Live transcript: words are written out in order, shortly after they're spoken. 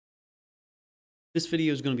This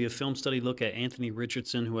video is going to be a film study look at Anthony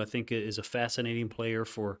Richardson, who I think is a fascinating player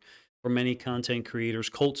for many content creators,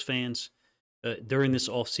 Colts fans. During this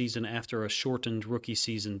offseason, after a shortened rookie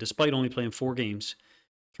season, despite only playing 4 games,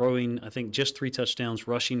 throwing, I think, just 3 touchdowns,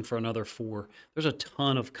 rushing for another 4. There's a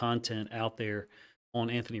ton of content out there on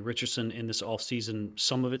Anthony Richardson in this offseason,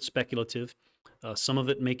 some of it speculative, some of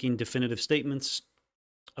it making definitive statements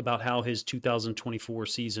about how his 2024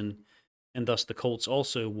 season and thus the Colts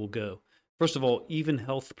also will go. First of all, even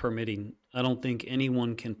health permitting, I don't think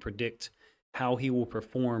anyone can predict how he will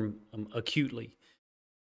perform acutely.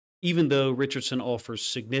 Even though Richardson offers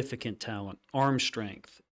significant talent, arm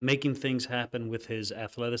strength, making things happen with his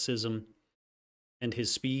athleticism and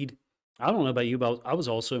his speed, I don't know about you, but I was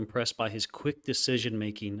also impressed by his quick decision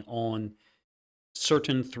making on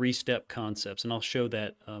certain 3-step concepts, and I'll show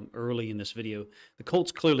that early in this video. The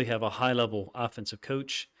Colts clearly have a high-level offensive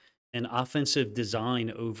coach and offensive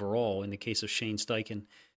design overall in the case of Shane Steichen.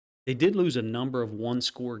 They did lose a number of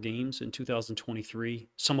one-score games in 2023,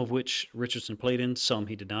 some of which Richardson played in, some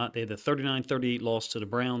he did not. They had the 39-38 loss to the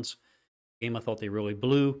Browns, a game I thought they really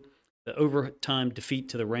blew. The overtime defeat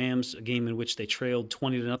to the Rams, a game in which they trailed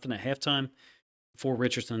 20-0 at halftime before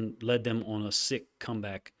Richardson led them on a sick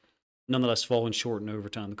comeback, nonetheless falling short in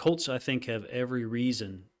overtime. The Colts, I think, have every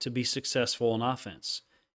reason to be successful on offense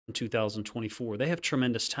in 2024. They have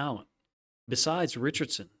tremendous talent. Besides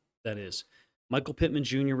Richardson, that is. Michael Pittman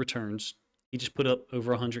Jr. returns. He just put up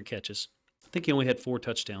over 100 catches. I think he only had 4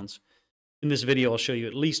 touchdowns. In this video, I'll show you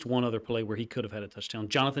at least one other play where he could have had a touchdown.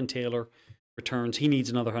 Jonathan Taylor returns. He needs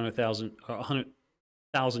another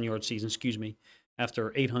 100,000 yard season,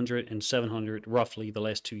 after 800 and 700 roughly the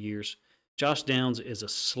last 2 years. Josh Downs is a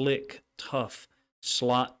slick, tough,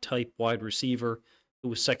 slot-type wide receiver who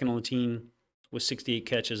was second on the team with 68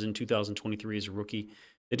 catches in 2023 as a rookie.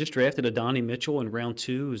 They just drafted Adonai Mitchell in round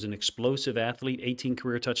 2, who's an explosive athlete, 18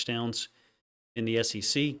 career touchdowns in the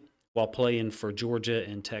SEC while playing for Georgia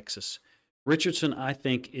and Texas. Richardson, I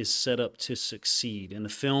think, is set up to succeed. And the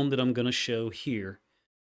film that I'm going to show here,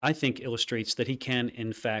 I think, illustrates that he can,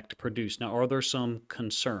 in fact, produce. Now, are there some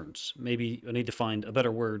concerns? Maybe I need to find a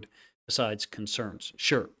better word besides concerns.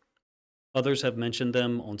 Sure. Others have mentioned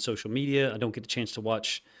them on social media. I don't get the chance to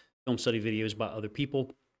watch film study videos by other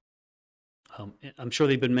people. I'm sure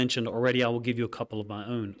they've been mentioned already. I will give you a couple of my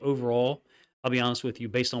own. Overall, I'll be honest with you,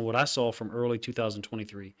 based on what I saw from early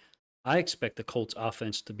 2023, I expect the Colts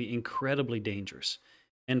offense to be incredibly dangerous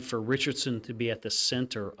and for Richardson to be at the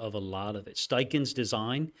center of a lot of it. Steichen's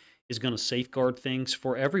design is going to safeguard things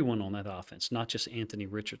for everyone on that offense, not just Anthony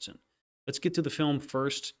Richardson. Let's get to the film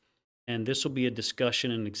first, and this will be a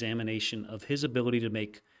discussion and examination of his ability to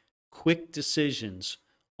make quick decisions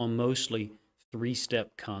on mostly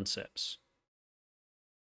 3-step concepts.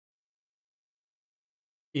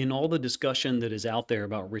 In all the discussion that is out there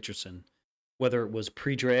about Richardson, whether it was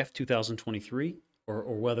pre-draft 2023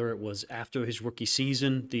 or whether it was after his rookie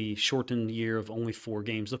season, the shortened year of only 4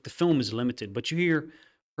 games. Look, the film is limited, but you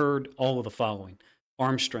heard all of the following: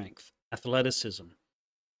 arm strength, athleticism,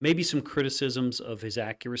 maybe some criticisms of his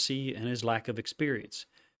accuracy and his lack of experience.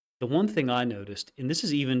 The one thing I noticed, and this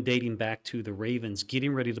is even dating back to the Ravens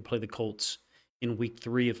getting ready to play the Colts in week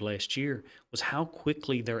 3 of last year, was how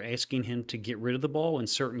quickly they're asking him to get rid of the ball in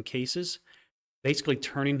certain cases, basically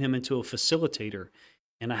turning him into a facilitator.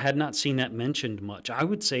 And I had not seen that mentioned much. I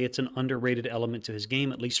would say it's an underrated element to his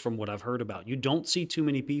game, at least from what I've heard about. You don't see too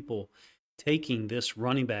many people taking this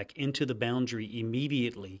running back into the boundary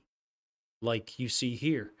immediately like you see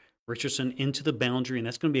here. Richardson into the boundary, and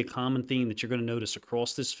that's going to be a common theme that you're going to notice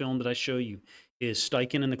across this film that I show you, is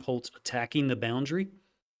Steichen and the Colts attacking the boundary,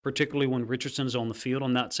 particularly when Richardson is on the field.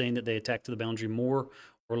 I'm not saying that they attack to the boundary more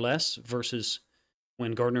or less versus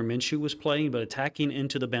when Gardner Minshew was playing, but attacking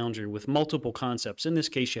into the boundary with multiple concepts. In this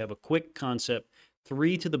case, you have a quick concept,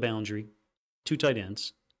 3 to the boundary, 2 tight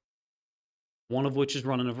ends, one of which is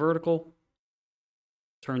running a vertical,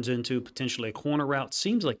 turns into potentially a corner route.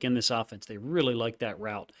 Seems like in this offense, they really like that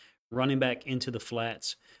route, running back into the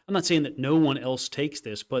flats. I'm not saying that no one else takes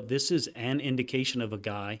this, but this is an indication of a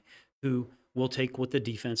guy who will take what the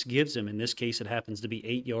defense gives him. In this case, it happens to be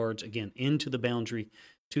 8 yards, again, into the boundary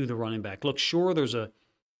to the running back. Look, sure, there's a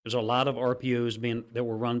lot of RPOs that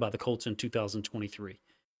were run by the Colts in 2023.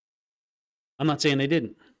 I'm not saying they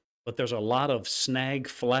didn't, but there's a lot of snag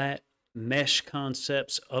flat, mesh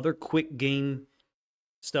concepts, other quick game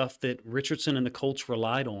stuff that Richardson and the Colts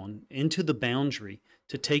relied on into the boundary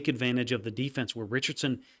to take advantage of the defense, where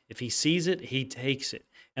Richardson, if he sees it, he takes it.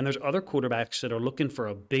 And there's other quarterbacks that are looking for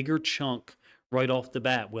a bigger chunk right off the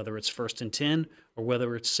bat, whether it's 1st and 10 or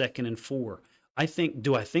whether it's 2nd and 4.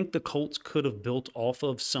 Do I think the Colts could have built off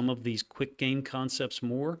of some of these quick game concepts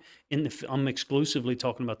more? I'm exclusively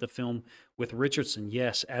talking about the film with Richardson.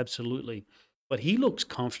 Yes, absolutely. But he looks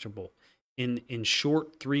comfortable in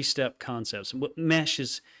short three-step concepts. What mesh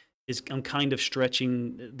is I'm kind of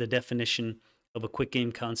stretching the definition of a quick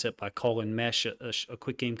game concept by calling mesh a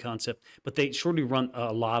quick game concept, but they surely run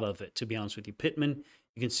a lot of it, to be honest with you. Pittman,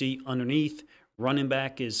 you can see underneath, running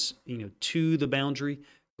back is, to the boundary,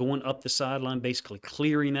 going up the sideline, basically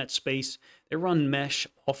clearing that space. They run mesh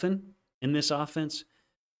often in this offense.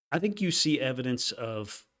 I think you see evidence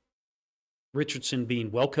of Richardson being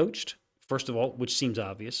well coached, first of all, which seems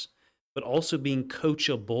obvious, but also being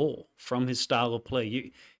coachable from his style of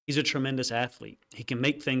play. He's a tremendous athlete. He can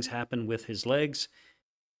make things happen with his legs.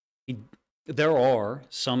 He, there are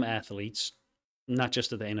some athletes, not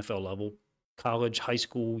just at the NFL level, college, high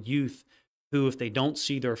school, youth, who, if they don't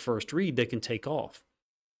see their first read, they can take off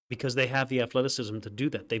because they have the athleticism to do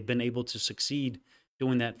that. They've been able to succeed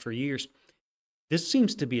doing that for years. This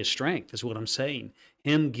seems to be a strength, is what I'm saying.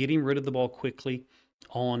 Him getting rid of the ball quickly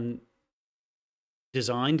on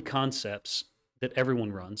designed concepts that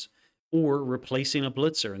everyone runs, or replacing a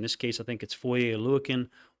blitzer. In this case, I think it's Foye Oluokun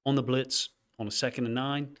on the blitz on a 2nd and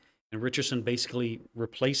 9, and Richardson basically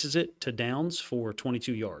replaces it to Downs for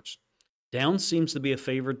 22 yards. Downs seems to be a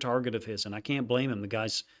favored target of his, and I can't blame him. The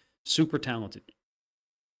guy's super talented.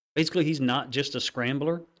 Basically, he's not just a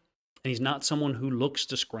scrambler, and he's not someone who looks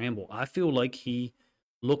to scramble. I feel like he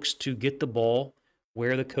looks to get the ball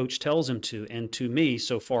where the coach tells him to. And to me,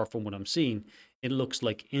 so far from what I'm seeing, it looks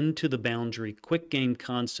like into the boundary. Quick game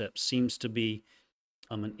concept seems to be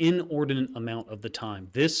an inordinate amount of the time.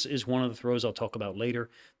 This is one of the throws I'll talk about later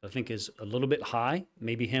that I think is a little bit high.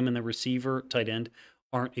 Maybe him and the receiver, tight end,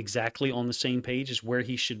 aren't exactly on the same page as where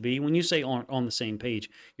he should be. When you say aren't on the same page,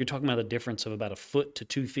 you're talking about a difference of about a foot to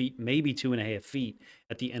 2 feet, maybe 2.5 feet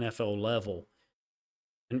at the NFL level.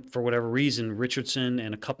 And for whatever reason, Richardson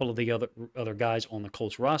and a couple of the other guys on the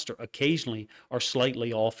Colts roster occasionally are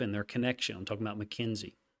slightly off in their connection. I'm talking about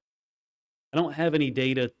McKenzie. I don't have any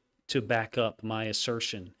data to back up my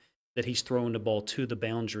assertion that he's throwing the ball to the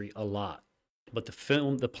boundary a lot. But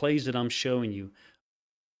the plays that I'm showing you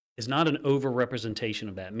is not an over-representation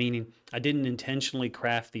of that, meaning I didn't intentionally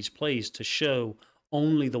craft these plays to show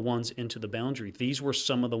only the ones into the boundary. These were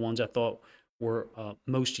some of the ones I thought were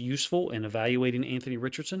most useful in evaluating Anthony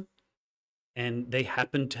Richardson, and they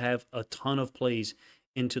happened to have a ton of plays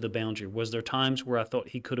into the boundary. Was there times where I thought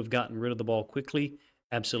he could have gotten rid of the ball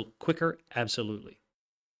quicker? Absolutely.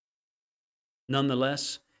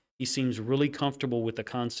 Nonetheless, he seems really comfortable with the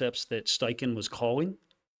concepts that Steichen was calling.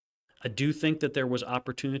 I do think that there was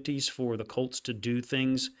opportunities for the Colts to do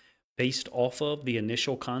things based off of the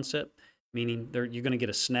initial concept, meaning you're going to get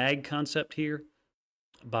a snag concept here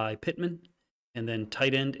by Pittman, and then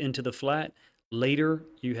tight end into the flat. Later,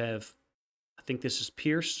 you have, I think this is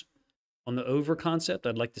Pierce on the over concept.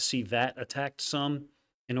 I'd like to see that attacked some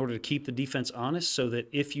in order to keep the defense honest, so that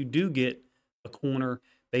if you do get a corner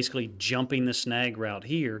basically jumping the snag route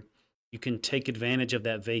here, you can take advantage of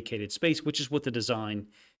that vacated space, which is what the design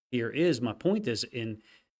here is. My point is, in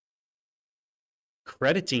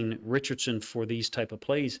crediting Richardson for these type of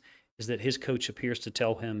plays, is that his coach appears to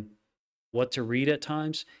tell him what to read at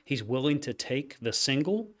times. He's willing to take the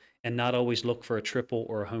single and not always look for a triple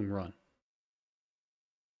or a home run.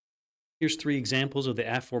 Here's 3 examples of the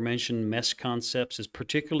aforementioned mesh concepts is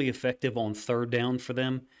particularly effective on 3rd down for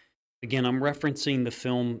them. Again, I'm referencing the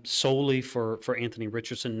film solely for Anthony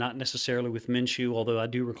Richardson, not necessarily with Minshew, although I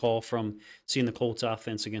do recall from seeing the Colts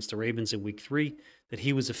offense against the Ravens in Week 3 that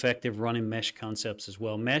he was effective running mesh concepts as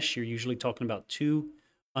well. Mesh, you're usually talking about 2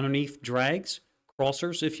 underneath drags,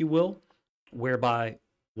 crossers, if you will, whereby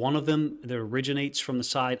one of them that originates from the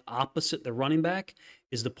side opposite the running back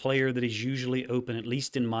is the player that is usually open, at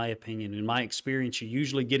least in my opinion. In my experience, you're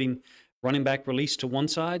usually getting running back released to one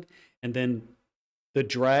side, and then the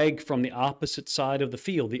drag from the opposite side of the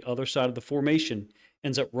field, the other side of the formation,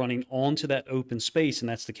 ends up running onto that open space, and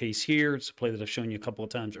that's the case here. It's a play that I've shown you a couple of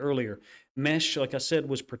times earlier. Mesh, like I said,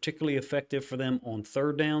 was particularly effective for them on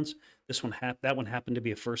 3rd downs. That one happened to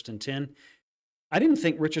be a 1st and 10. I didn't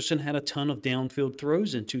think Richardson had a ton of downfield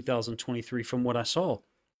throws in 2023 from what I saw.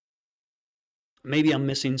 Maybe I'm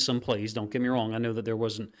missing some plays, don't get me wrong. I know that there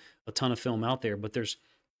wasn't a ton of film out there, but there's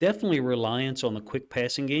definitely reliance on the quick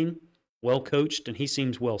passing game, well coached, and he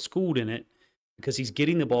seems well schooled in it because he's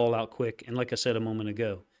getting the ball out quick, and like I said a moment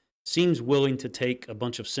ago, seems willing to take a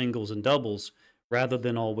bunch of singles and doubles rather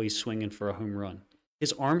than always swinging for a home run.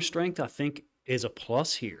 His arm strength, I think, is a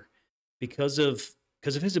plus here because of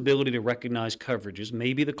his ability to recognize coverages.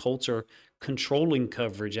 Maybe the Colts are controlling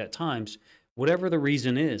coverage at times, Whatever the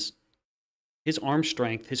reason is, his arm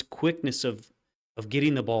strength, his quickness of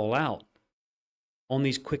getting the ball out on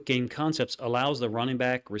these quick game concepts allows the running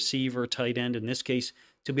back, receiver, tight end in this case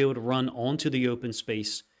to be able to run onto the open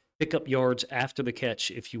space, pick up yards after the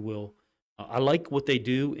catch, if you will. I like what they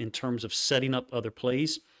do in terms of setting up other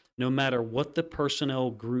plays. No matter what the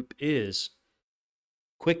personnel group is,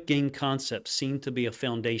 quick game concepts seem to be a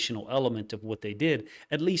foundational element of what they did,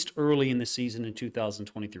 at least early in the season in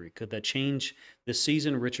 2023. Could that change this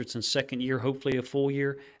season? Richardson's second year, hopefully a full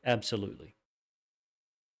year? Absolutely.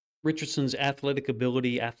 Richardson's athletic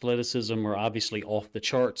ability, athleticism are obviously off the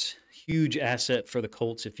charts. Huge asset for the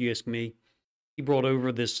Colts, if you ask me. He brought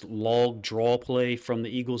over this log draw play from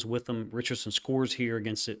the Eagles with him. Richardson scores here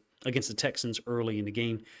against the Texans early in the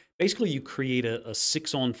game. Basically, you create a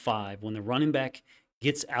 6-on-5 when the running back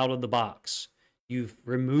gets out of the box. You've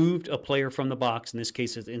removed a player from the box. In this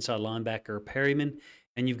case, it's inside linebacker Perryman,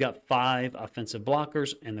 and you've got 5 offensive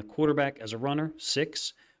blockers and the quarterback as a runner,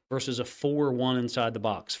 6 versus a 4-1 inside the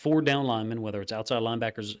box. 4 down linemen, whether it's outside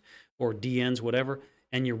linebackers or DNs, whatever,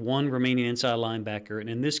 and your 1 remaining inside linebacker. And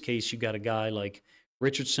in this case, you got a guy like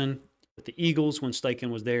Richardson with the Eagles when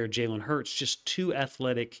Steichen was there, Jalen Hurts, just too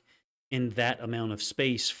athletic in that amount of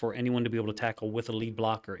space for anyone to be able to tackle with a lead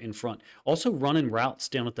blocker in front. Also running routes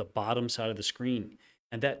down at the bottom side of the screen,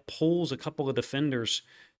 and that pulls a couple of defenders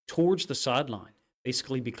towards the sideline.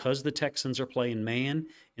 Basically, because the Texans are playing man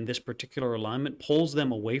in this particular alignment, pulls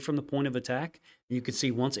them away from the point of attack. And you can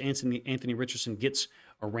see once Anthony Richardson gets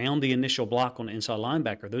around the initial block on the inside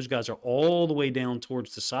linebacker, those guys are all the way down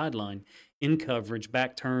towards the sideline in coverage,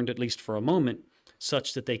 back turned at least for a moment,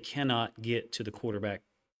 such that they cannot get to the quarterback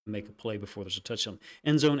and make a play before there's a touchdown.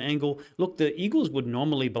 End zone angle. Look, the Eagles would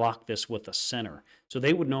normally block this with a center. So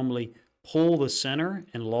they would normally pull the center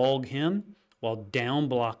and log him while down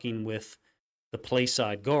blocking with the play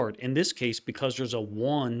side guard. In this case, because there's a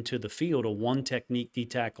 1 to the field, a 1 technique D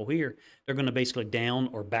tackle here, they're going to basically down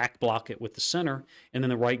or back block it with the center, and then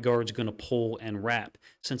the right guard's going to pull and wrap.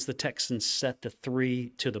 Since the Texans set the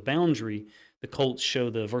 3 to the boundary, the Colts show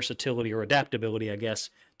the versatility or adaptability, I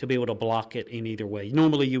guess, to be able to block it in either way.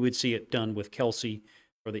 Normally, you would see it done with Kelsey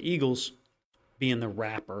or the Eagles being the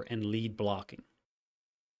wrapper and lead blocking.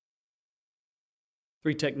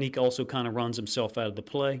 3 technique also kind of runs himself out of the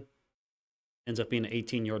play. Ends up being an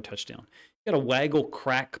 18-yard touchdown. Got a waggle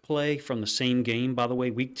crack play from the same game, by the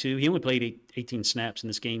way, week 2. He only played 18 snaps in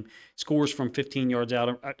this game. Scores from 15 yards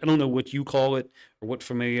out. I don't know what you call it or what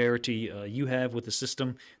familiarity you have with the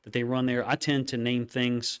system that they run there. I tend to name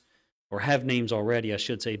things, or have names already, I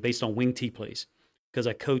should say, based on wing T plays, because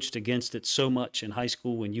I coached against it so much in high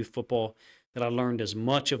school and youth football that I learned as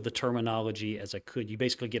much of the terminology as I could. You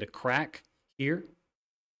basically get a crack here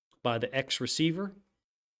by the X receiver,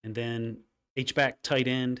 and then H-back tight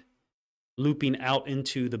end looping out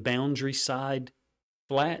into the boundary side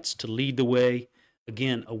flats to lead the way,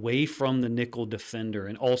 again, away from the nickel defender.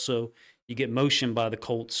 And also, you get motion by the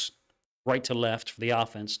Colts right to left for the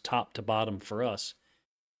offense, top to bottom for us,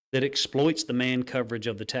 that exploits the man coverage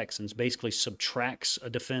of the Texans, basically subtracts a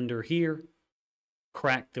defender here,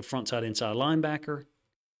 crack the front side inside linebacker,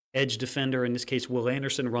 edge defender, in this case, Will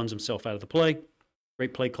Anderson, runs himself out of the play.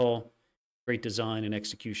 Great play call, great design and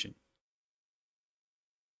execution.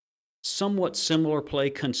 Somewhat similar play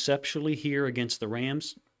conceptually here against the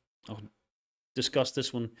Rams. I'll discuss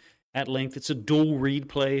this one at length. It's a dual read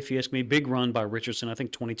play, if you ask me. Big run by Richardson, I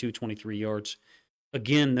think 22, 23 yards.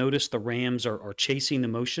 Again, notice the Rams are chasing the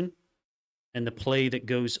motion and the play that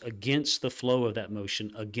goes against the flow of that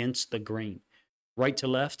motion, against the grain. Right to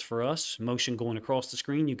left for us, motion going across the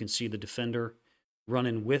screen. You can see the defender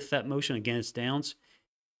running with that motion. Again, it's downs.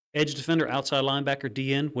 Edge defender, outside linebacker,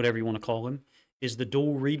 DN, whatever you want to call him, is the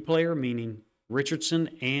dual read player, meaning Richardson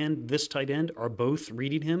and this tight end are both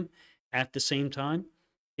reading him at the same time.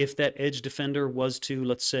 If that edge defender was to,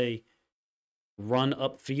 let's say, run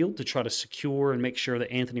upfield to try to secure and make sure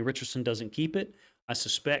that Anthony Richardson doesn't keep it, I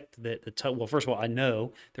suspect that well, first of all, I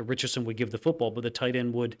know that Richardson would give the football, but the tight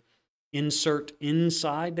end would insert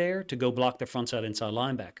inside there to go block the front side inside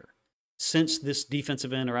linebacker. Since this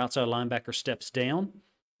defensive end or outside linebacker steps down,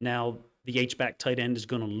 now the H-back tight end is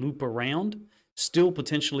going to loop around, still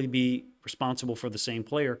potentially be responsible for the same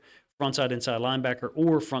player, frontside inside linebacker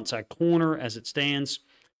or frontside corner as it stands,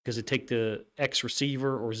 because they take the X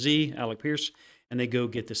receiver or Z, Alec Pierce, and they go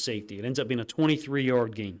get the safety. It ends up being a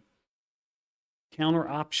 23-yard gain. Counter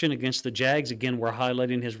option against the Jags. Again, we're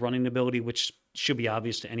highlighting his running ability, which should be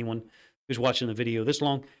obvious to anyone who's watching the video this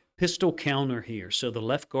long. Pistol counter here. So the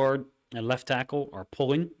left guard and left tackle are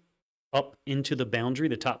pulling up into the boundary,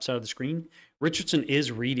 the top side of the screen. Richardson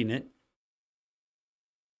is reading it.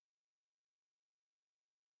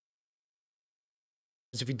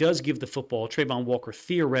 Because if he does give the football, Trayvon Walker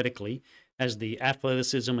theoretically has the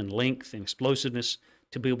athleticism and length and explosiveness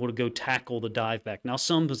to be able to go tackle the dive back. Now,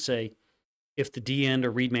 some would say if the D end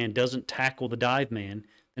or read man doesn't tackle the dive man,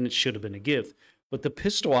 then it should have been a give. But the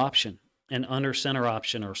pistol option and under center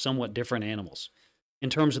option are somewhat different animals in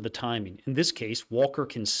terms of the timing. In this case, Walker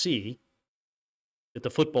can see that the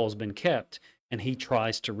football has been kept and he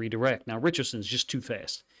tries to redirect. Now, Richardson's just too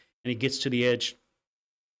fast and he gets to the edge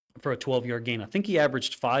for a 12-yard gain. I think he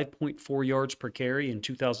averaged 5.4 yards per carry in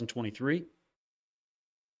 2023.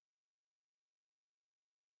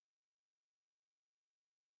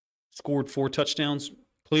 Scored 4 touchdowns.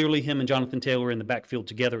 Clearly, him and Jonathan Taylor in the backfield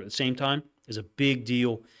together at the same time is a big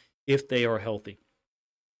deal if they are healthy.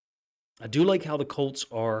 I do like how the Colts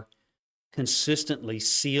are consistently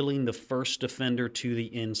sealing the first defender to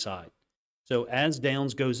the inside. So as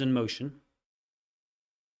Downs goes in motion,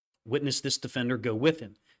 witness this defender go with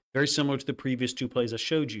him. Very similar to the previous 2 plays I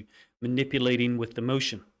showed you, manipulating with the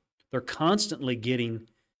motion. They're constantly getting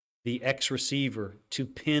the ex-receiver to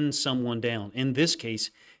pin someone down. In this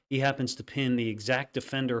case, he happens to pin the exact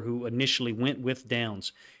defender who initially went with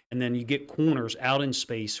Downs. And then you get corners out in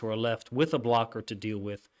space who are left with a blocker to deal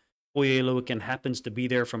with. Oyelowkin happens to be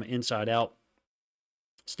there from an inside-out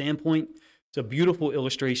standpoint. It's a beautiful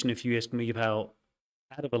illustration, if you ask me, of how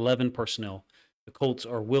out of 11 personnel, the Colts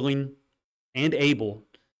are willing and able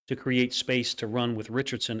to create space to run with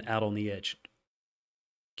Richardson out on the edge.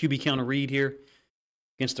 QB counter read here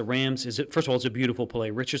against the Rams. First of all, it's a beautiful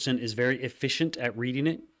play. Richardson is very efficient at reading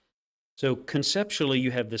it. So conceptually,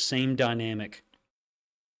 you have the same dynamic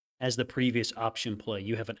as the previous option play.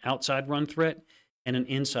 You have an outside run threat and an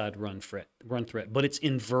inside run threat, but it's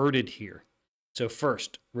inverted here. So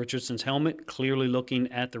first, Richardson's helmet, clearly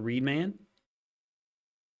looking at the read man.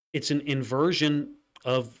 It's an inversion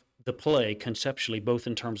of the play conceptually, both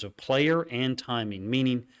in terms of player and timing,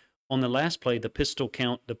 meaning on the last play, the pistol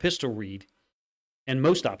read, and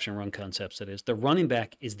most option run concepts, that is, the running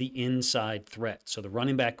back is the inside threat. So the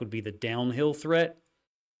running back would be the downhill threat,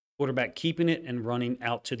 quarterback keeping it and running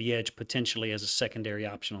out to the edge potentially as a secondary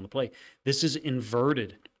option on the play. This is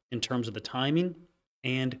inverted in terms of the timing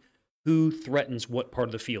and who threatens what part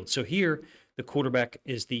of the field. So here, the quarterback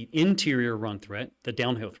is the interior run threat, the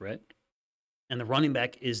downhill threat, and the running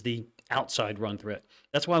back is the outside run threat.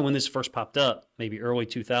 That's why when this first popped up, maybe early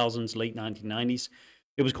 2000s, late 1990s,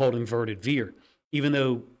 it was called inverted veer, even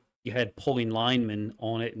though you had pulling linemen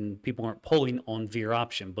on it and people aren't pulling on veer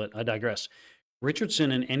option, but I digress.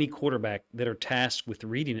 Richardson and any quarterback that are tasked with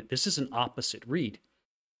reading it, this is an opposite read,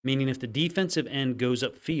 meaning if the defensive end goes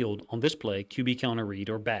upfield on this play, QB counter read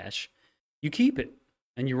or bash, you keep it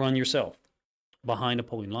and you run yourself behind a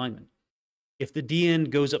pulling lineman. If the D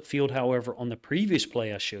end goes upfield, however, on the previous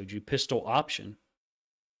play I showed you, pistol option,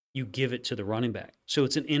 you give it to the running back. So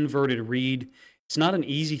it's an inverted read. It's not an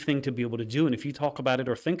easy thing to be able to do. And if you talk about it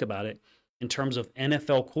or think about it in terms of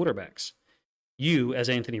NFL quarterbacks, you, as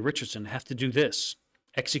Anthony Richardson, have to do this,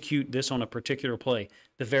 execute this on a particular play.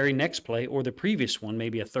 The very next play or the previous one,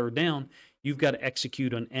 maybe a third down, you've got to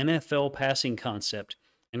execute an NFL passing concept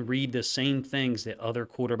and read the same things that other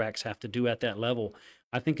quarterbacks have to do at that level.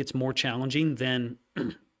 I think it's more challenging than,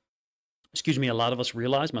 a lot of us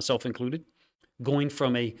realize, myself included, going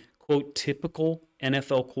from a, quote, typical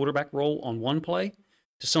NFL quarterback role on one play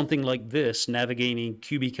to something like this, navigating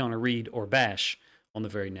QB counter read or bash on the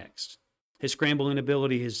very next. His scrambling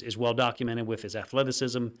ability is well documented with his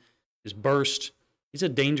athleticism, his burst. He's a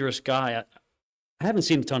dangerous guy. I haven't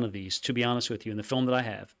seen a ton of these, to be honest with you, in the film that I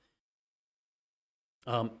have,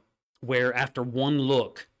 where after one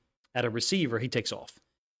look at a receiver, he takes off.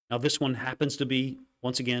 Now, this one happens to be,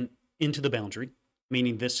 once again, into the boundary,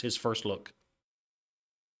 meaning this his first look.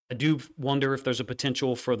 I do wonder if there's a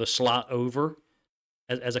potential for the slot over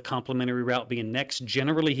as a complementary route being next.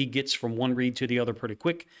 Generally, he gets from one read to the other pretty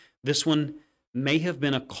quick. This one may have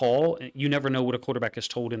been a call. You never know what a quarterback is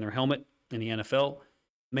told in their helmet in the NFL.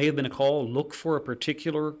 May have been a call. Look for a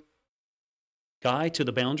particular guy to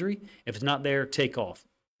the boundary. If it's not there, take off.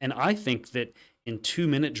 And I think that in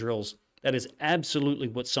 2-minute drills, that is absolutely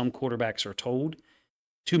what some quarterbacks are told.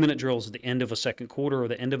 2-minute drills at the end of a second quarter or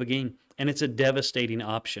the end of a game. And it's a devastating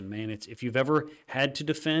option, man. If you've ever had to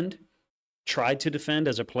defend, tried to defend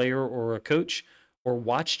as a player or a coach, or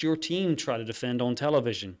watched your team try to defend on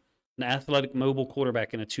television, an athletic mobile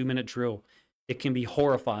quarterback in a 2-minute drill, it can be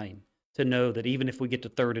horrifying to know that even if we get to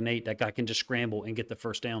 3rd and 8, that guy can just scramble and get the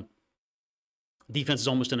first down. Defense is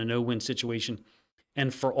almost in a no-win situation.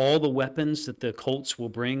 And for all the weapons that the Colts will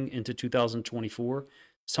bring into 2024,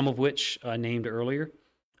 some of which I named earlier,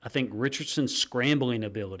 I think Richardson's scrambling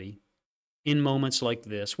ability in moments like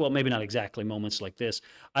this, well, maybe not exactly moments like this,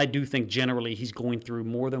 I do think generally he's going through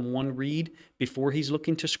more than one read before he's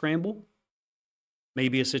looking to scramble.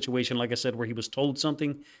 Maybe a situation, like I said, where he was told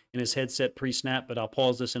something in his headset pre-snap, but I'll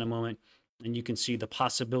pause this in a moment, and you can see the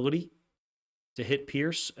possibility to hit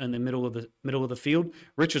Pierce in the middle of the field.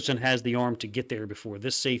 Richardson has the arm to get there before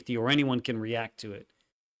this safety or anyone can react to it.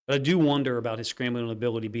 But I do wonder about his scrambling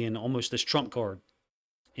ability being almost this trump card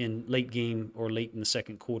in late game or late in the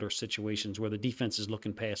second quarter situations where the defense is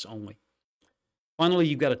looking pass only. Finally,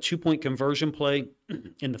 you've got a 2-point conversion play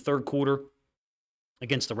in the third quarter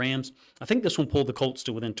against the Rams. I think this one pulled the Colts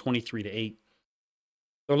to within 23-8.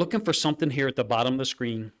 They're looking for something here at the bottom of the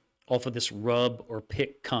screen off of this rub or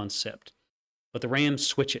pick concept, but the Rams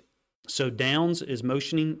switch it. So Downs is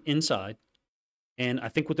motioning inside, and I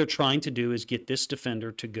think what they're trying to do is get this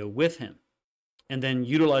defender to go with him and then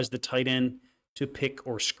utilize the tight end to pick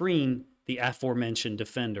or screen the aforementioned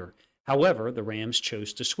defender. However, the Rams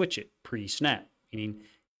chose to switch it pre-snap, meaning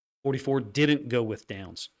 44 didn't go with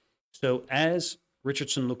Downs. So as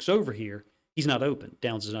Richardson looks over here, he's not open.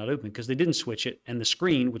 Downs is not open because they didn't switch it, and the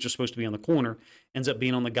screen, which was supposed to be on the corner, ends up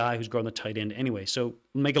being on the guy who's guarding the tight end anyway. So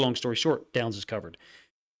make a long story short, Downs is covered.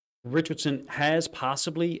 Richardson has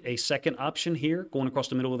possibly a second option here going across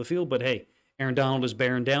the middle of the field, but hey, Aaron Donald is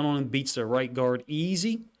bearing down on him, beats the right guard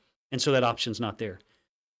easy, and so that option's not there.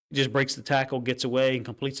 He just breaks the tackle, gets away, and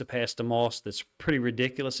completes a pass to Moss that's pretty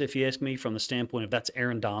ridiculous, if you ask me, from the standpoint of that's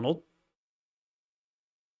Aaron Donald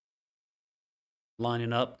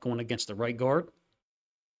lining up, going against the right guard.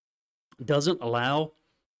 Doesn't allow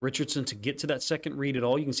Richardson to get to that second read at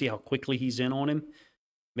all. You can see how quickly he's in on him.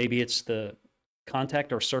 Maybe it's the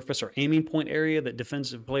contact or surface or aiming point area that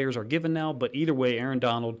defensive players are given now, but either way, Aaron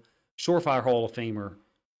Donald, surefire Hall of Famer,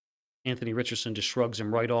 Anthony Richardson just shrugs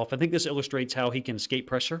him right off. I think this illustrates how he can escape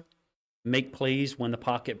pressure, make plays when the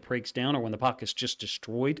pocket breaks down or when the pocket's just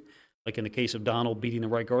destroyed, like in the case of Donald beating the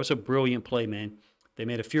right guard. It's a brilliant play, man. They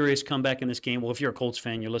made a furious comeback in this game. Well, if you're a Colts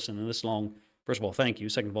fan, you're listening this long. First of all, thank you.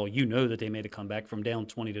 Second of all, you know that they made a comeback from down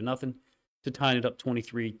 20-0 to tying it up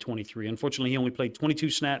 23-23. Unfortunately, he only played 22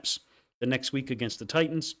 snaps the next week against the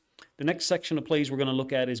Titans. The next section of plays we're going to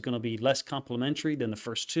look at is going to be less complimentary than the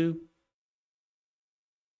first two.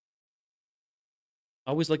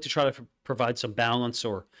 I always like to try to provide some balance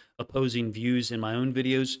or opposing views in my own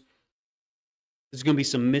videos. There's going to be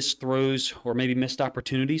some missed throws or maybe missed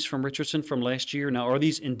opportunities from Richardson from last year. Now, are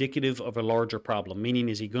these indicative of a larger problem? Meaning,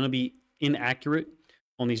 is he going to be inaccurate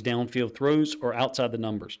on these downfield throws or outside the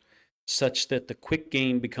numbers, such that the quick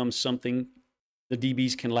game becomes something the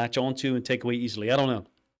DBs can latch onto and take away easily? I don't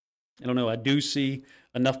know. I do see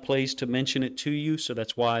enough plays to mention it to you, so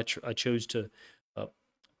that's why I chose to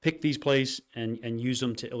pick these plays and use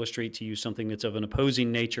them to illustrate to you something that's of an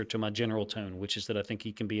opposing nature to my general tone, which is that I think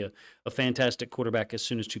he can be a fantastic quarterback as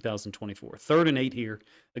soon as 2024. 3rd and 8 here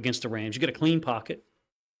against the Rams. You get a clean pocket.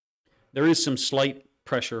 There is some slight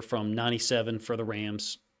pressure from 97 for the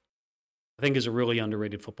Rams. I think is a really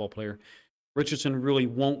underrated football player. Richardson really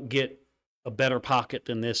won't get a better pocket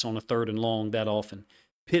than this on a 3rd and long that often.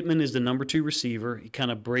 Pittman is the number 2 receiver. He kind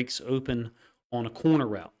of breaks open on a corner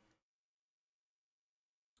route.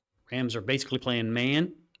 Rams are basically playing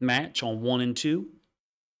man match on 1 and 2,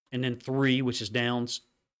 and then 3, which is Downs,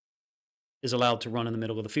 is allowed to run in the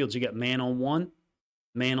middle of the field. So you got man on 1,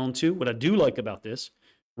 man on 2. What I do like about this,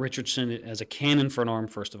 Richardson has a cannon for an arm,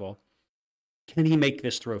 first of all. Can he make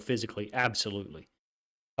this throw physically? Absolutely.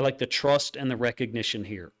 I like the trust and the recognition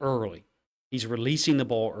here early. He's releasing the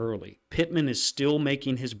ball early. Pittman is still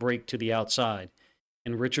making his break to the outside,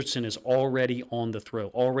 and Richardson is already on the throw,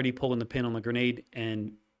 already pulling the pin on the grenade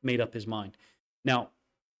and made up his mind. Now,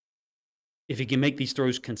 if he can make these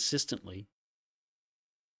throws consistently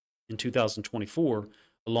in 2024,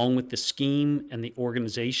 along with the scheme and the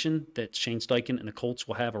organization that Shane Steichen and the Colts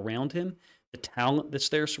will have around him, the talent that's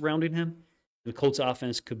there surrounding him, the Colts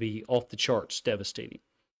offense could be off the charts devastating.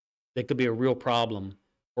 That could be a real problem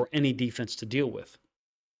for any defense to deal with.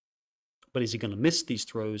 But is he going to miss these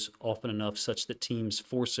throws often enough such that teams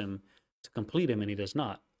force him to complete them, and he does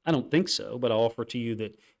not? I don't think so, but I offer to you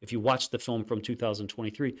that if you watch the film from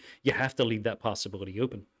 2023, you have to leave that possibility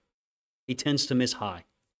open. He tends to miss high.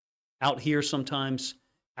 Out here sometimes,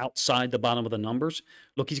 outside the bottom of the numbers,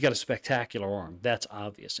 look, he's got a spectacular arm. That's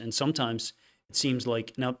obvious. And sometimes it seems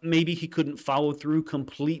like, now maybe he couldn't follow through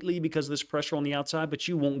completely because of this pressure on the outside, but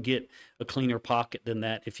you won't get a cleaner pocket than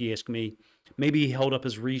that if you ask me. Maybe he held up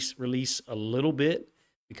his release a little bit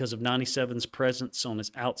because of 97's presence on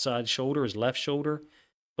his outside shoulder, his left shoulder.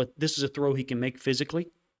 But this is a throw he can make physically,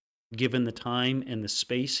 given the time and the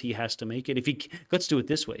space he has to make it. Let's do it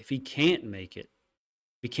this way. If he can't make it,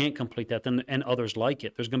 If he can't complete that, then and others like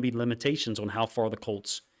it, there's going to be limitations on how far the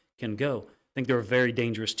Colts can go. I think they're a very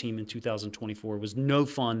dangerous team in 2024. It was no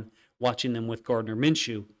fun watching them with Gardner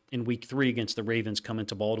Minshew in Week 3 against the Ravens come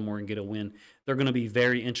into Baltimore and get a win. They're going to be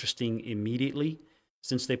very interesting immediately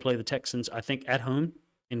since they play the Texans, I think, at home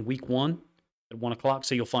in Week 1 at 1 o'clock.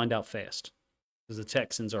 So you'll find out fast because the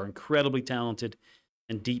Texans are incredibly talented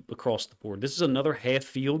and deep across the board. This is another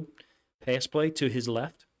half-field pass play to his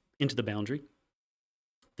left into the boundary.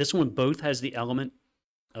 This one both has the element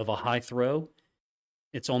of a high throw.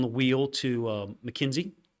 It's on the wheel to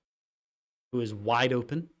McKenzie, who is wide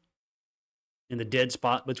open in the dead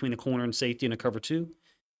spot between the corner and safety and a cover 2.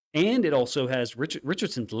 And it also has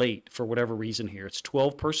Richardson's late for whatever reason here. It's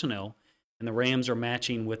 12 personnel, and the Rams are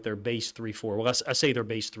matching with their base 3-4. Well, I say their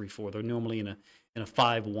base 3-4. They're normally in a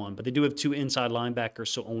 5-1, but they do have 2 inside linebackers,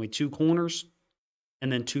 so only 2 corners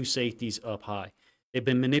and then 2 safeties up high. They've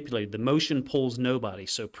been manipulated. The motion pulls nobody,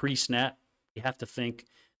 so pre-snap, you have to think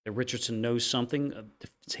that Richardson knows something.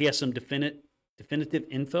 He has some definitive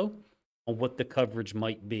info on what the coverage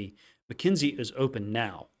might be. McKenzie is open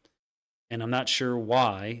now, and I'm not sure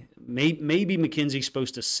why. Maybe McKenzie's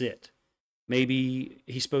supposed to sit. Maybe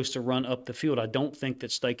he's supposed to run up the field. I don't think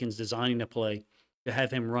that Steichen's designing a play to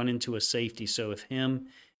have him run into a safety. So if him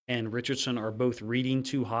and Richardson are both reading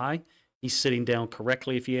too high, he's sitting down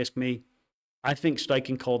correctly, if you ask me. I think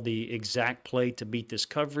Steichen called the exact play to beat this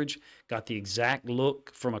coverage, got the exact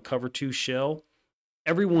look from a cover 2 shell.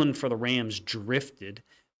 Everyone for the Rams drifted.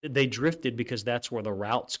 They drifted because that's where the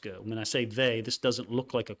routes go. When I say they, this doesn't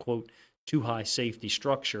look like a, quote, too high safety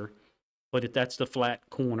structure, but if that's the flat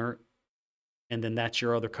corner and then that's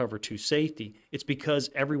your other cover 2 safety, it's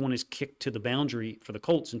because everyone is kicked to the boundary for the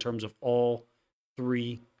Colts in terms of all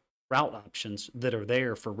 3 route options that are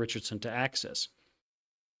there for Richardson to access.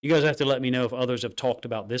 You guys have to let me know if others have talked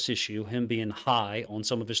about this issue, him being high on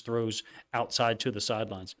some of his throws outside to the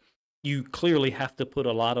sidelines. You clearly have to put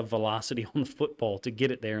a lot of velocity on the football to get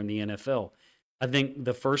it there in the NFL. I think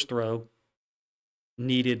the first throw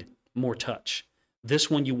needed more touch. This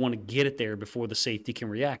one, you want to get it there before the safety can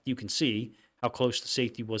react. You can see how close the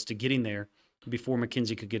safety was to getting there before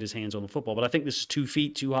McKenzie could get his hands on the football. But I think this is 2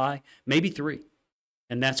 feet too high, maybe 3.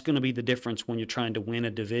 And that's going to be the difference when you're trying to win a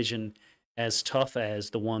division as tough as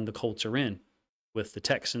the one the Colts are in with the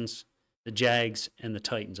Texans, the Jags, and the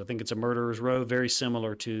Titans. I think it's a murderer's row, very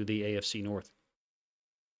similar to the AFC North.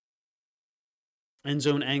 End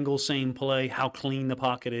zone angle, same play, how clean the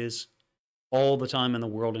pocket is all the time in the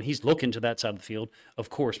world. And he's looking to that side of the field, of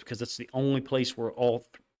course, because that's the only place where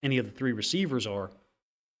any of the 3 receivers are.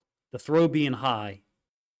 The throw being high,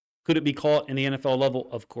 could it be caught in the NFL level?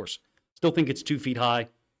 Of course. Still think it's 2 feet high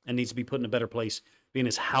and needs to be put in a better place, being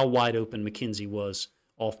as how wide open McKenzie was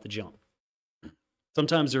off the jump.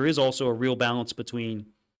 Sometimes there is also a real balance between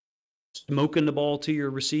smoking the ball to your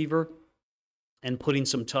receiver and putting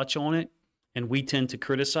some touch on it, and we tend to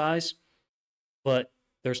criticize, but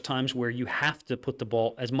there's times where you have to put the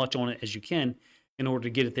ball as much on it as you can in order to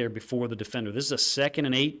get it there before the defender. This is a 2nd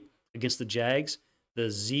and 8 against the Jags. The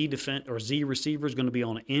Z receiver is going to be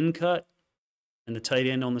on an in cut, and the tight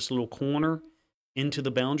end on this little corner into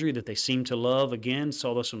the boundary that they seem to love. Again,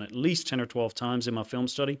 saw this one at least 10 or 12 times in my film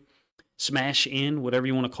study. Smash in, whatever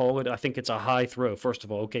you want to call it. I think it's a high throw, first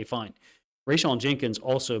of all. Okay, fine. Rayshawn Jenkins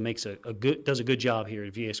also makes does a good job here,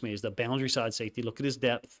 if you ask me, is the boundary side safety. Look at his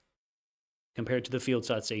depth compared to the field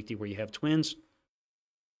side safety where you have twins.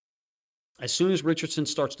 As soon as Richardson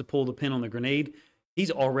starts to pull the pin on the grenade,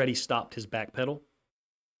 he's already stopped his back pedal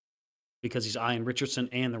because he's eyeing Richardson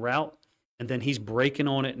and the route, and then he's braking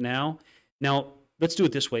on it now. Now, let's do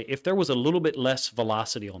it this way. If there was a little bit less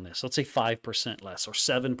velocity on this, let's say 5% less or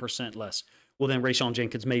 7% less, well, then Rayshawn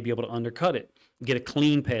Jenkins may be able to undercut it, get a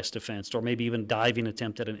clean pass defense, or maybe even diving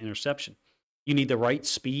attempt at an interception. You need the right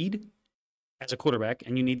speed as a quarterback,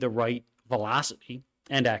 and you need the right velocity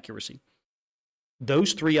and accuracy.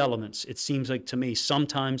 Those 3 elements, it seems like to me,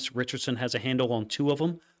 sometimes Richardson has a handle on 2 of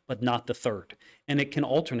them, but not the 3rd. And it can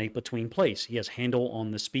alternate between plays. He has handle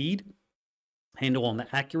on the speed, handle on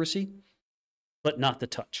the accuracy, but not the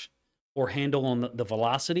touch, or handle on the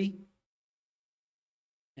velocity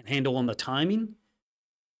and handle on the timing,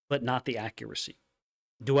 but not the accuracy.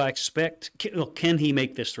 Do I expect, can he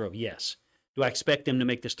make this throw? Yes. Do I expect him to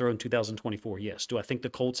make this throw in 2024? Yes. Do I think the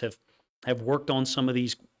Colts have worked on some of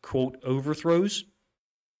these, quote, overthrows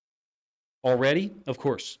already? Of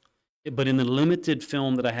course. But in the limited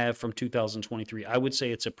film that I have from 2023, I would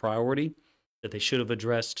say it's a priority that they should have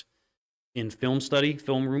addressed in film study,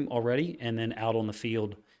 film room already, and then out on the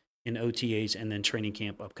field in OTAs and then training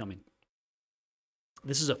camp upcoming.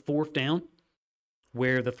 This is a 4th down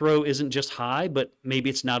where the throw isn't just high, but maybe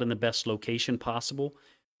it's not in the best location possible,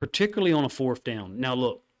 particularly on a fourth down. Now,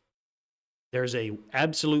 look, there's a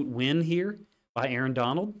absolute win here by Aaron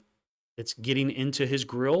Donald that's getting into his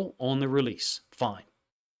grill on the release. Fine.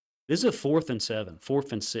 This is a 4th and 7,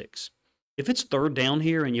 4th and 6. If it's third down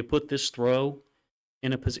here and you put this throw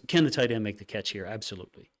in a position, can the tight end make the catch here?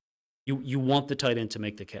 Absolutely. You want the tight end to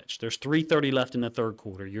make the catch. There's 3:30 left in the third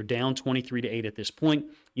quarter. You're down 23-8 at this point.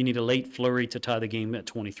 You need a late flurry to tie the game at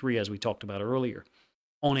 23, as we talked about earlier.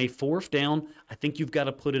 On a fourth down, I think you've got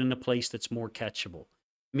to put it in a place that's more catchable,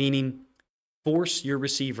 meaning force your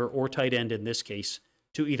receiver or tight end in this case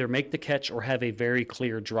to either make the catch or have a very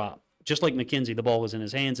clear drop. Just like McKenzie, the ball was in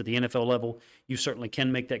his hands at the NFL level. You certainly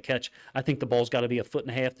can make that catch. I think the ball's got to be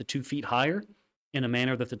 1.5 to 2 feet higher in a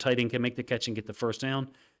manner that the tight end can make the catch and get the first down.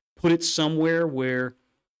 Put it somewhere where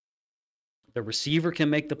the receiver can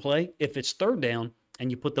make the play. If it's third down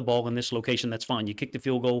and you put the ball in this location, that's fine. You kick the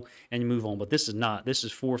field goal and you move on. But this is not. This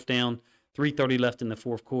is fourth down, 3:30 left in the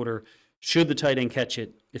fourth quarter. Should the tight end catch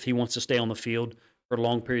it if he wants to stay on the field for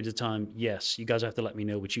long periods of time? Yes. You guys have to let me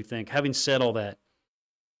know what you think. Having said all that,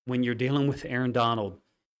 when you're dealing with Aaron Donald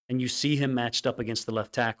and you see him matched up against the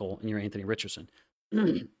left tackle and you're Anthony Richardson,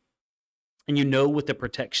 and you know what the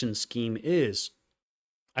protection scheme is,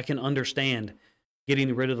 I can understand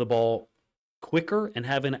getting rid of the ball quicker and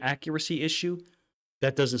have an accuracy issue.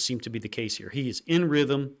 That doesn't seem to be the case here. He is in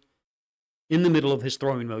rhythm, in the middle of his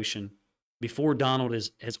throwing motion, before Donald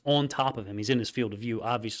is on top of him. He's in his field of view,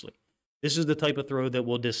 obviously. This is the type of throw that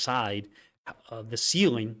will decide the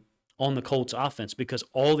ceiling on the Colts offense because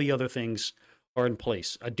all the other things are in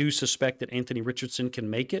place. I do suspect that Anthony Richardson can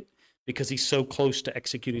make it because he's so close to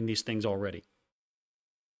executing these things already.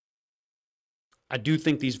 I do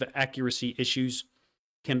think these accuracy issues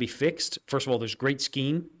can be fixed. First of all, there's great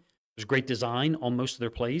scheme. There's great design on most of their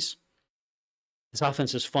plays. This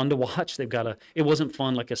offense is fun to watch. It wasn't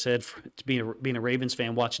fun, like I said, to being a Ravens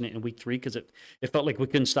fan watching it in week 3 because it felt like we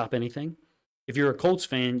couldn't stop anything. If you're a Colts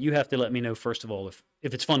fan, you have to let me know, first of all, if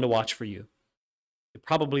it's fun to watch for you. It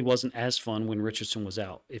probably wasn't as fun when Richardson was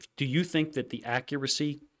out. Do you think that the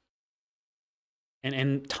accuracy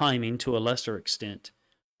and timing to a lesser extent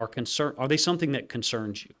are they something that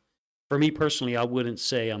concerns you? For me personally, I wouldn't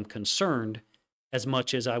say I'm concerned as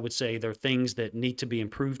much as I would say there are things that need to be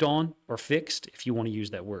improved on or fixed, if you want to use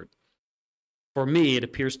that word. For me, it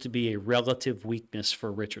appears to be a relative weakness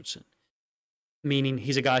for Richardson, meaning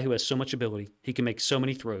he's a guy who has so much ability, he can make so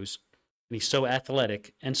many throws, and he's so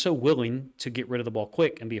athletic and so willing to get rid of the ball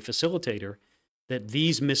quick and be a facilitator that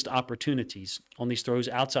these missed opportunities on these throws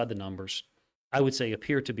outside the numbers, I would say,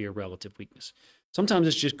 appear to be a relative weakness. Sometimes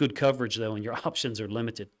it's just good coverage, though, and your options are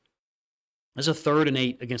limited. There's a 3rd and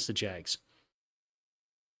 8 against the Jags.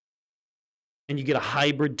 And you get a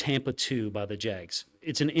hybrid Tampa 2 by the Jags.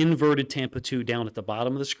 It's an inverted Tampa 2 down at the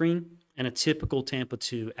bottom of the screen and a typical Tampa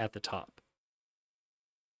 2 at the top.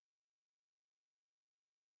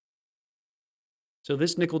 So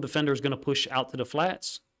this nickel defender is going to push out to the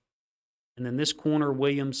flats. And then this corner,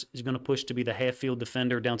 Williams, is going to push to be the half-field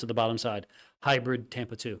defender down to the bottom side. Hybrid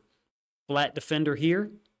Tampa 2. Flat defender here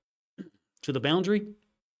to the boundary.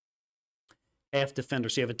 Half defender.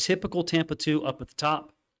 So you have a typical Tampa 2 up at the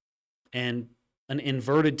top and an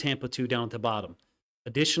inverted Tampa 2 down at the bottom.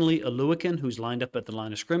 Additionally, Aluakin, who's lined up at the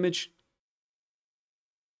line of scrimmage,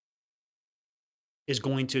 is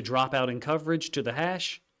going to drop out in coverage to the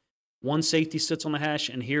hash. One safety sits on the hash,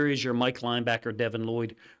 and here is your Mike linebacker, Devin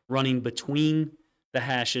Lloyd, running between the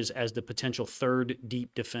hashes as the potential 3rd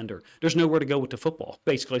deep defender. There's nowhere to go with the football,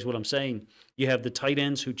 basically is what I'm saying. You have the tight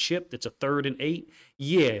ends who chip. It's a 3rd and 8.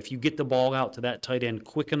 Yeah, if you get the ball out to that tight end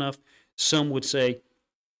quick enough, some would say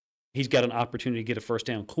he's got an opportunity to get a first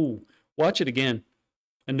down. Cool. Watch it again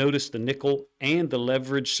and notice the nickel and the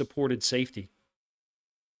leverage supported safety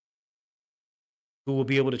who will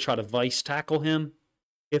be able to try to vice tackle him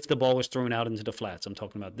if the ball is thrown out into the flats. I'm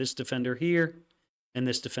talking about this defender here and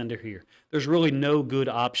this defender here. There's really no good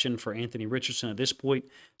option for Anthony Richardson at this point.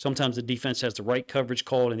 Sometimes the defense has the right coverage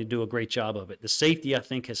called and they do a great job of it. The safety, I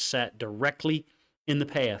think, has sat directly in the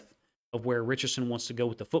path of where Richardson wants to go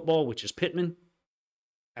with the football, which is Pittman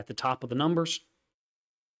at the top of the numbers.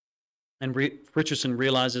 And Richardson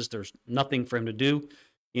realizes there's nothing for him to do.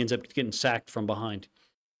 He ends up getting sacked from behind.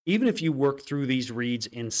 Even if you work through these reads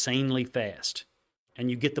insanely fast and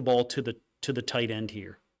you get the ball to the tight end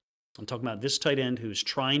here, I'm talking about this tight end who's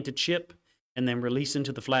trying to chip and then release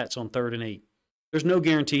into the flats on 3rd and 8. There's no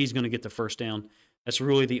guarantee he's going to get the first down. That's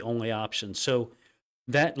really the only option. So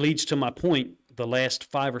that leads to my point, the last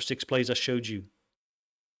 5 or 6 plays I showed you.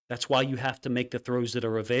 That's why you have to make the throws that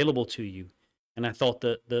are available to you. And I thought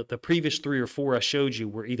the previous 3 or 4 I showed you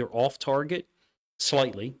were either off target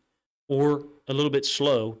slightly or a little bit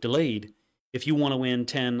slow, delayed, if you want to win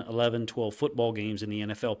 10, 11, 12 football games in the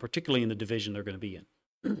NFL, particularly in the division they're going to be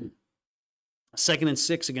in. 2nd and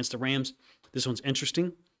 6 against the Rams. This one's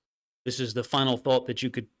interesting. This is the final thought that you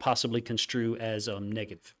could possibly construe as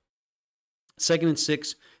negative. 2nd and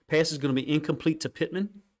 6, pass is going to be incomplete to Pittman,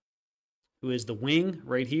 who is the wing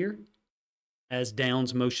right here, as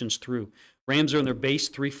Downs motions through. Rams are in their base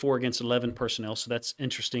 3-4 against 11 personnel, so that's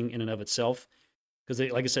interesting in and of itself. Because,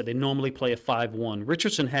 like I said, they normally play a 5-1.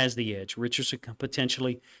 Richardson has the edge. Richardson can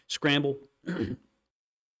potentially scramble.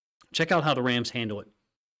 Check out how the Rams handle it.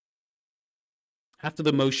 After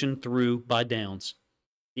the motion through by Downs,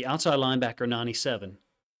 the outside linebacker, 97,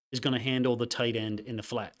 is going to handle the tight end in the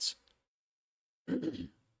flats. You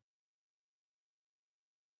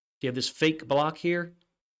have this fake block here,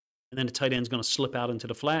 and then the tight end is going to slip out into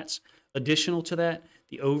the flats. Additional to that,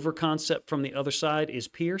 the over concept from the other side is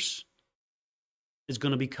Pierce is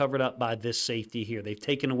going to be covered up by this safety here. They've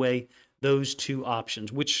taken away those 2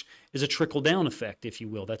 options, which is a trickle-down effect, if you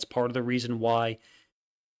will. That's part of the reason why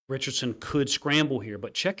Richardson could scramble here.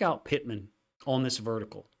 But check out Pittman on this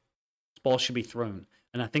vertical. This ball should be thrown.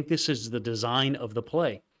 And I think this is the design of the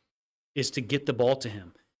play, is to get the ball to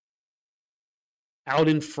him. Out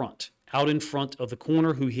in front of the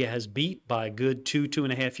corner, who he has beat by a good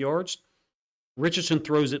 2.5 yards. Richardson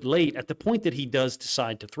throws it late. At the point that he does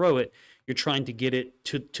decide to throw it, you're trying to get it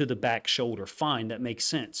to the back shoulder. Fine, that makes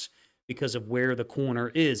sense because of where the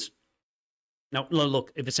corner is. Now,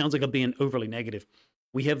 look, if it sounds like I'm being overly negative,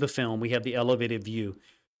 we have the film, we have the elevated view.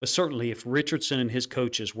 But certainly if Richardson and his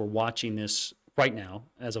coaches were watching this right now,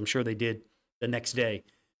 as I'm sure they did the next day,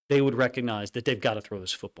 they would recognize that they've got to throw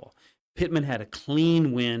this football. Pittman had a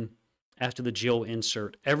clean win after the Jill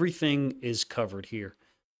insert. Everything is covered here.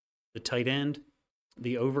 The tight end,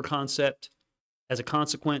 the over concept. As a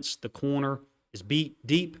consequence, the corner is beat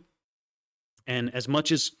deep. And as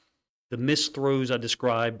much as the missed throws I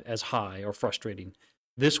described as high or frustrating,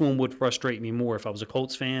 this one would frustrate me more if I was a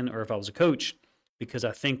Colts fan or if I was a coach, because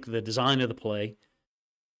I think the design of the play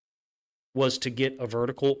was to get a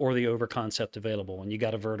vertical or the over concept available. And you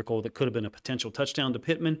got a vertical that could have been a potential touchdown to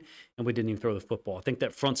Pittman, and we didn't even throw the football. I think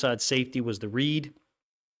that front side safety was the read.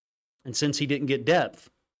 And since he didn't get depth,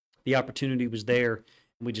 the opportunity was there,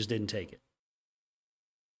 and we just didn't take it.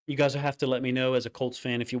 You guys will have to let me know as a Colts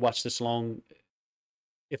fan, if you watch this long,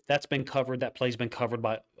 if that's been covered, that play's been covered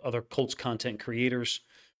by other Colts content creators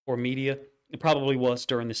or media. It probably was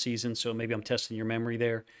during the season, so maybe I'm testing your memory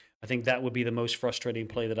there. I think that would be the most frustrating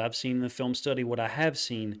play that I've seen in the film study. What I have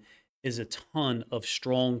seen is a ton of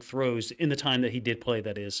strong throws in the time that he did play,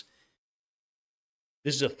 that is.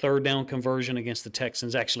 This is a 3rd down conversion against the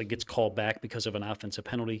Texans. Actually gets called back because of an offensive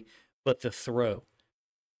penalty. But the throw.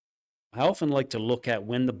 I often like to look at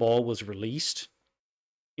when the ball was released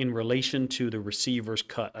in relation to the receiver's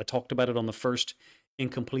cut. I talked about it on the first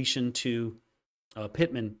incompletion to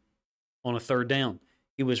Pittman on a 3rd down.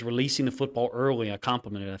 He was releasing the football early. I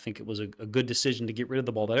complimented it. I think it was a good decision to get rid of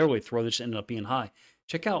the ball that early. Throw that just ended up being high.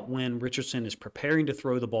 Check out when Richardson is preparing to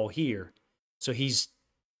throw the ball here. So he's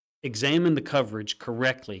examined the coverage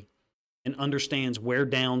correctly and understands where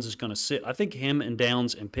Downs is going to sit. I think him and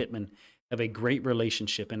Downs and Pittman have a great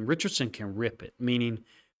relationship, and Richardson can rip it, meaning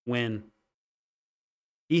when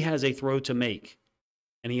he has a throw to make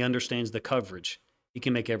and he understands the coverage, he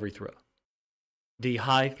can make every throw. The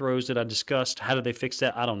high throws that I discussed, how do they fix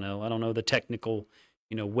that? I don't know. I don't know the technical,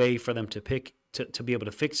 way for them to pick to be able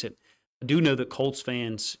to fix it. I do know that Colts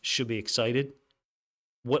fans should be excited.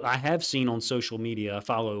 What I have seen on social media, I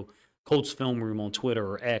follow Colts Film Room on Twitter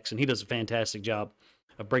or X, and he does a fantastic job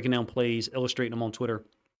of breaking down plays, illustrating them on Twitter.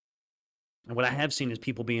 And what I have seen is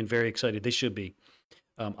people being very excited. They should be.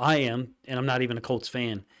 I am, and I'm not even a Colts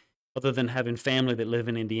fan. Other than having family that live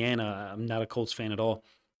in Indiana, I'm not a Colts fan at all.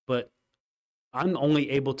 But I'm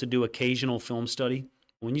only able to do occasional film study.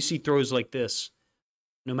 When you see throws like this,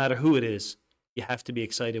 no matter who it is, you have to be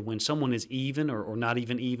excited. When someone is even or not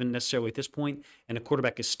even necessarily at this point, and a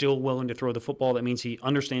quarterback is still willing to throw the football, that means he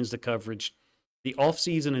understands the coverage. The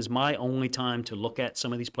offseason is my only time to look at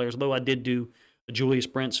some of these players, although I did do a Julius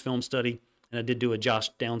Brents film study, and I did do a Josh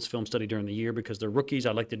Downs film study during the year because they're rookies.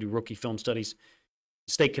 I like to do rookie film studies,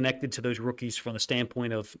 stay connected to those rookies from the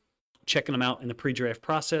standpoint of checking them out in the pre-draft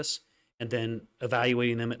process and then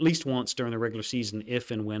evaluating them at least once during the regular season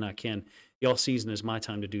if and when I can. The offseason is my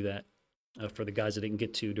time to do that for the guys that didn't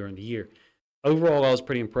get to during the year. Overall, I was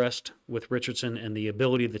pretty impressed with Richardson and the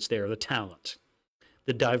ability that's there, the talent.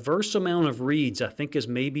 The diverse amount of reads, I think, is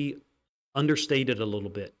maybe understated a little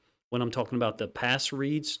bit when I'm talking about the pass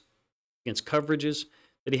reads. against coverages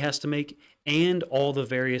that he has to make, and all the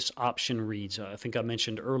various option reads. I think I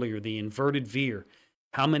mentioned earlier the inverted veer,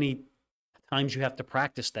 how many times you have to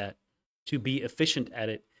practice that to be efficient at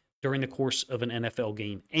it during the course of an NFL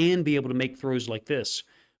game and be able to make throws like this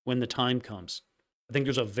when the time comes. I think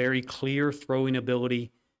there's a very clear throwing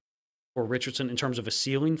ability for Richardson in terms of a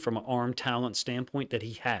ceiling from an arm talent standpoint that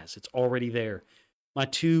he has. It's already there. My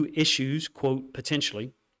two issues, quote,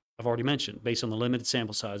 potentially, I've already mentioned, based on the limited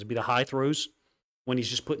sample size, would be the high throws when he's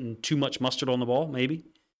just putting too much mustard on the ball, maybe.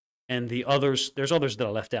 And the others, there's others that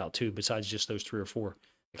I left out too, besides just those 3 or 4.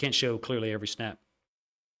 I can't show clearly every snap.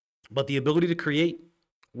 But the ability to create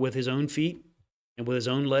with his own feet and with his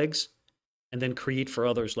own legs, and then create for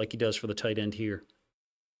others like he does for the tight end here.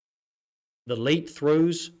 The late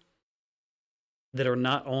throws that are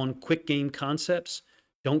not on quick game concepts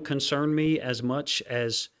don't concern me as much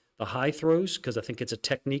as the high throws, because I think it's a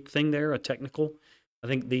technique thing there, a technical. I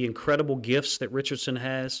think the incredible gifts that Richardson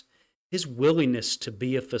has, his willingness to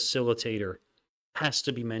be a facilitator has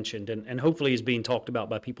to be mentioned, and hopefully is being talked about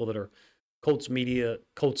by people that are Colts media,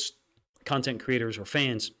 Colts content creators or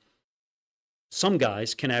fans. Some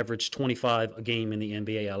guys can average 25 a game in the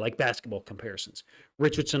NBA. I like basketball comparisons.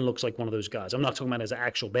 Richardson looks like one of those guys. I'm not talking about as an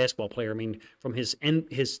actual basketball player. I mean, from his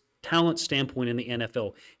talent standpoint in the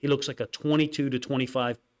NFL, he looks like a 22 to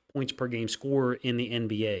 25 points per game scorer in the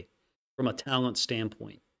NBA from a talent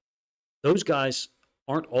standpoint. Those guys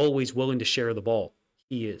aren't always willing to share the ball.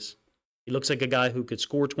 He is. He looks like a guy who could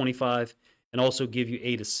score 25 and also give you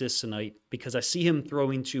 8 assists a night, because I see him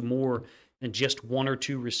throwing to more than just 1 or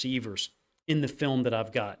 2 receivers in the film that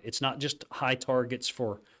I've got. It's not just high targets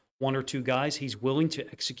for 1 or 2 guys. He's willing to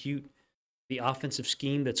execute the offensive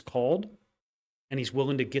scheme that's called, and he's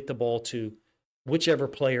willing to get the ball to whichever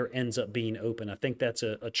player ends up being open. I think that's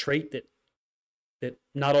a trait that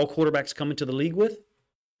not all quarterbacks come into the league with,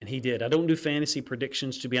 and he did. I don't do fantasy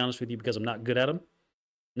predictions, to be honest with you, because I'm not good at them,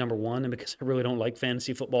 number one, and because I really don't like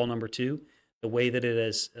fantasy football, number two. The way that it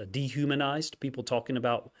has dehumanized people talking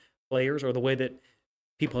about players, or the way that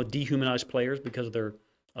people dehumanize players because of their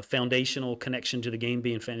foundational connection to the game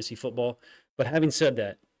being fantasy football. But having said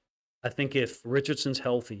that, I think if Richardson's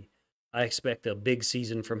healthy, I expect a big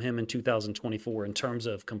season from him in 2024 in terms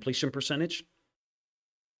of completion percentage,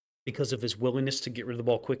 because of his willingness to get rid of the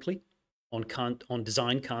ball quickly on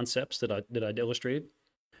design concepts that I'd illustrated.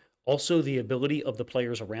 Also, the ability of the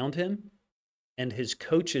players around him and his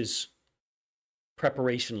coaches'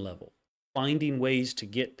 preparation level, finding ways to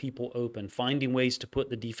get people open, finding ways to put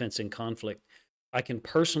the defense in conflict. I can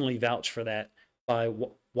personally vouch for that by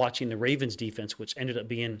watching the Ravens defense, which ended up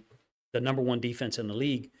being the #1 defense in the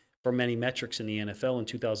league for many metrics in the NFL in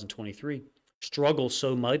 2023, struggle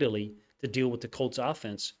so mightily to deal with the Colts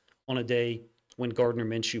offense on a day when Gardner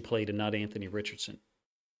Minshew played and not Anthony Richardson.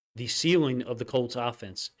 The ceiling of the Colts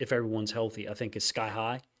offense, if everyone's healthy, I think is sky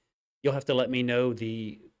high. You'll have to let me know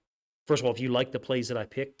first of all, if you like the plays that I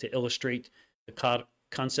picked to illustrate the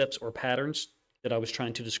concepts or patterns that I was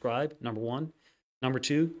trying to describe, number one. Number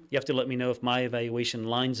two, you have to let me know if my evaluation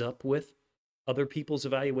lines up with other people's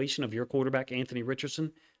evaluation of your quarterback, Anthony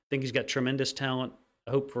Richardson. I think he's got tremendous talent.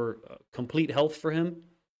 I hope for complete health for him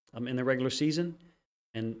in the regular season.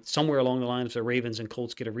 And somewhere along the line, if the Ravens and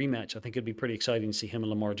Colts get a rematch, I think it'd be pretty exciting to see him and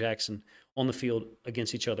Lamar Jackson on the field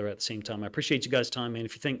against each other at the same time. I appreciate you guys' time, man.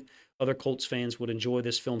 If you think other Colts fans would enjoy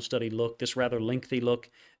this film study look, this rather lengthy look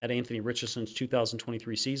at Anthony Richardson's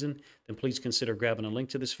 2023 season, then please consider grabbing a link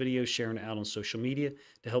to this video, sharing it out on social media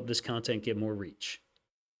to help this content get more reach.